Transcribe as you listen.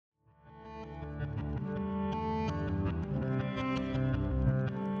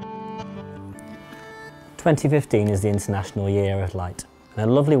2015 is the International Year of Light, and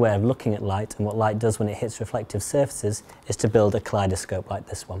a lovely way of looking at light and what light does when it hits reflective surfaces is to build a kaleidoscope like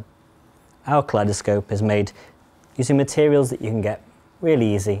this one. Our kaleidoscope is made using materials that you can get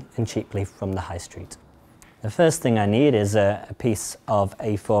really easy and cheaply from the high street. The first thing I need is a piece of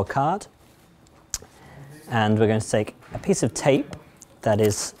A4 card, and we're going to take a piece of tape that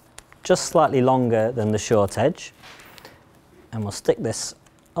is just slightly longer than the short edge, and we'll stick this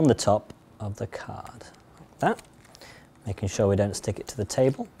on the top of the card like that, making sure we don't stick it to the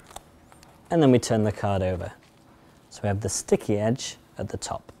table, and then we turn the card over. So we have the sticky edge at the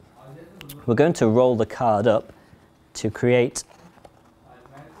top. We're going to roll the card up to create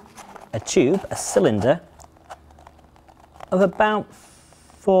a tube, a cylinder, of about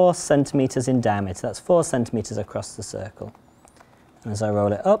 4 centimetres in diameter. That's 4 centimetres across the circle. And as I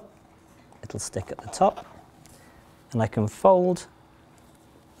roll it up, it'll stick at the top, and I can fold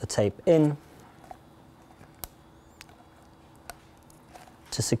the tape in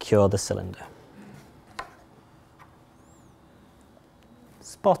to secure the cylinder.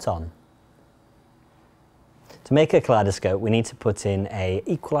 Spot on. To make a kaleidoscope, we need to put in an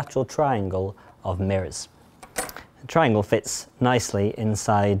equilateral triangle of mirrors. The triangle fits nicely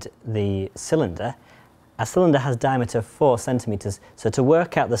inside the cylinder. Our cylinder has a diameter of 4 centimetres, so to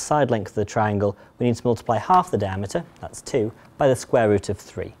work out the side length of the triangle, we need to multiply half the diameter, that's 2, by the square root of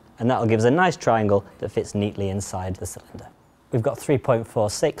 3. And that'll give us a nice triangle that fits neatly inside the cylinder. We've got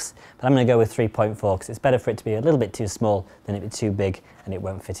 3.46, but I'm going to go with 3.4 because it's better for it to be a little bit too small than it be too big and it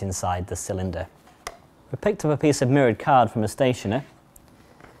won't fit inside the cylinder. We picked up a piece of mirrored card from a stationer.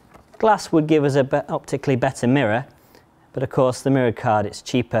 Glass would give us an optically better mirror, but of course the mirrored card, it's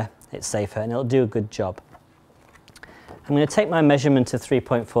cheaper, it's safer, and it'll do a good job. I'm going to take my measurement of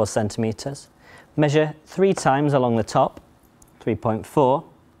 3.4 centimetres, measure 3 times along the top, 3.4,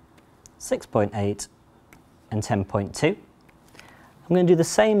 6.8 and 10.2. I'm going to do the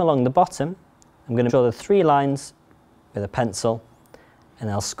same along the bottom. I'm going to draw the 3 lines with a pencil, and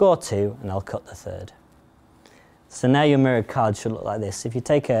I'll score 2 and I'll cut the 3rd. So now your mirrored card should look like this. If you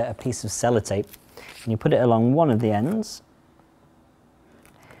take a piece of sellotape and you put it along one of the ends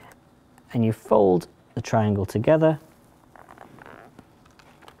and you fold the triangle together,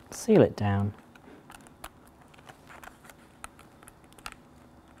 seal it down,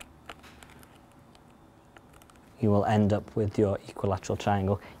 you will end up with your equilateral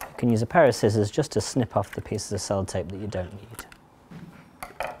triangle. You can use a pair of scissors just to snip off the pieces of sellotape that you don't need.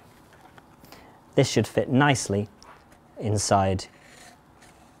 This should fit nicely inside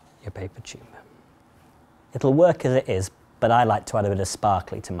your paper tube. It'll work as it is, but I like to add a bit of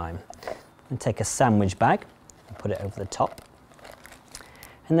sparkly to mine. And take a sandwich bag and put it over the top,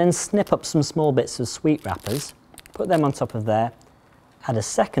 and then snip up some small bits of sweet wrappers, put them on top of there, add a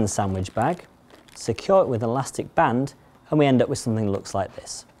second sandwich bag, secure it with an elastic band, and we end up with something that looks like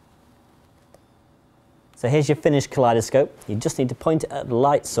this. So here's your finished kaleidoscope. You just need to point it at the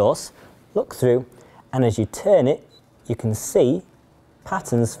light source, look through, and as you turn it, you can see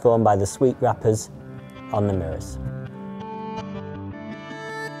patterns formed by the sweet wrappers on the mirrors.